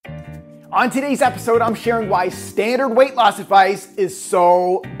On today's episode, I'm sharing why standard weight loss advice is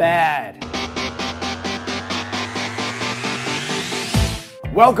so bad.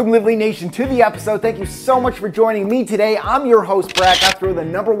 Welcome, Lively Nation, to the episode. Thank you so much for joining me today. I'm your host, Brad Guthrie, the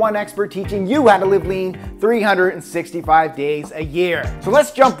 #1 expert teaching you how to live lean 365 days a year. So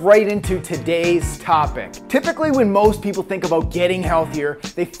let's jump right into today's topic. Typically, when most people think about getting healthier,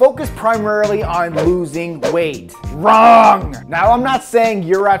 they focus primarily on losing weight. Wrong! Now, I'm not saying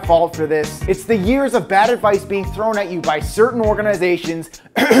you're at fault for this. It's the years of bad advice being thrown at you by certain organizations,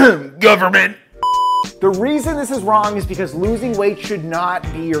 government. The reason this is wrong is because losing weight should not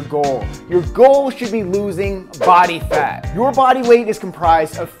be your goal. Your goal should be losing body fat. Your body weight is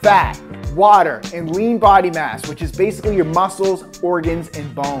comprised of fat, water, and lean body mass, which is basically your muscles, organs,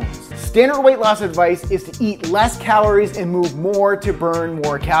 and bones. Standard weight loss advice is to eat less calories and move more to burn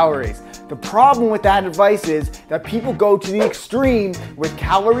more calories. The problem with that advice is that people go to the extreme with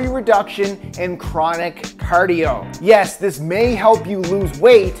calorie reduction and chronic cardio. Yes, this may help you lose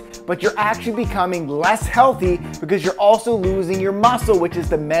weight, but you're actually becoming less healthy because you're also losing your muscle, which is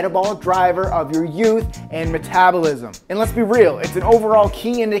the metabolic driver of your youth and metabolism. And let's be real, it's an overall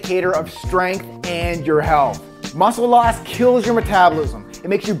key indicator of strength and your health. Muscle loss kills your metabolism. It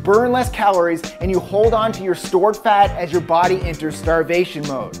makes you burn less calories and you hold on to your stored fat as your body enters starvation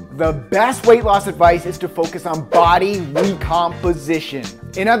mode. The best weight loss advice is to focus on body recomposition.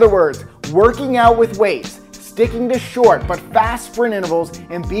 In other words, working out with weights, sticking to short but fast sprint intervals,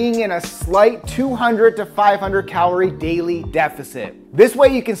 and being in a slight 200 to 500 calorie daily deficit. This way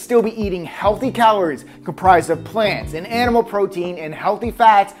you can still be eating healthy calories comprised of plants and animal protein and healthy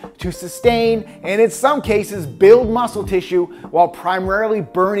fats to sustain and in some cases build muscle tissue while primarily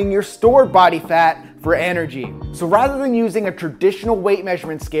burning your stored body fat for energy. So rather than using a traditional weight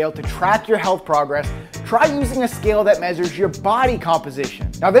measurement scale to track your health progress, try using a scale that measures your body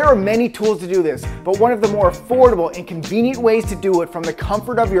composition. Now there are many tools to do this, but one of the more affordable and convenient ways to do it from the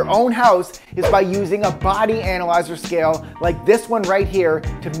comfort of your own house is by using a body analyzer scale like this one right here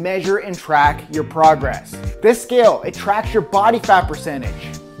to measure and track your progress. This scale, it tracks your body fat percentage,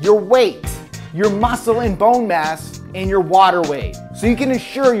 your weight, your muscle and bone mass, and your water weight. So you can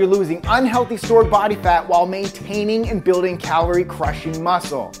ensure you're losing unhealthy stored body fat while maintaining and building calorie crushing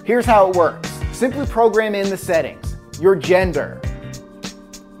muscle. Here's how it works. Simply program in the settings: your gender,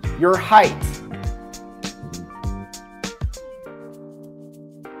 your height,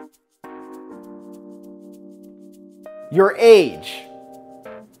 your age.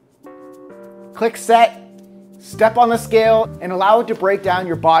 Click set, step on the scale, and allow it to break down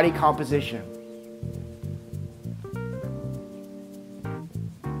your body composition.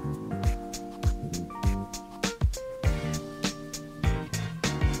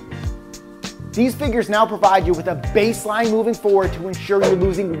 These figures now provide you with a baseline moving forward to ensure you're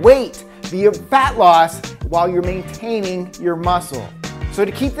losing weight via fat loss while you're maintaining your muscle. So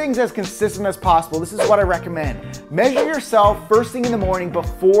to keep things as consistent as possible, this is what I recommend. Measure yourself first thing in the morning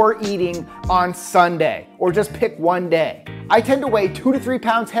before eating on Sunday, or just pick one day. I tend to weigh 2 to 3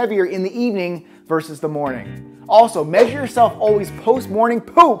 pounds heavier in the evening versus the morning. Also, measure yourself always post-morning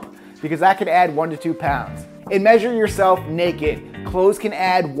poop because that can add 1 to 2 pounds. And measure yourself naked. Clothes can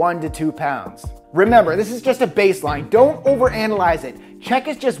add 1 to 2 pounds. Remember, this is just a baseline. Don't overanalyze it. Check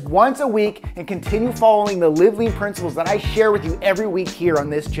it just once a week and continue following the Live Lean principles that I share with you every week here on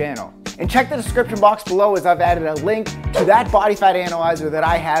this channel. And check the description box below as I've added a link to that body fat analyzer that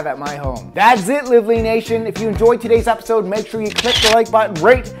I have at my home. That's it, Live Lean Nation. If you enjoyed today's episode, make sure you click the like button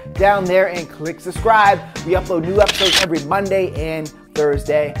right down there and click subscribe. We upload new episodes every Monday and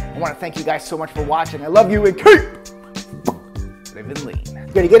Thursday. I want to thank you guys so much for watching. I love you and keep living lean.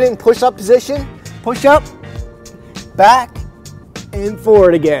 You're gonna get in push-up position, push up, back, and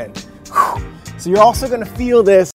forward again. So you're also gonna feel this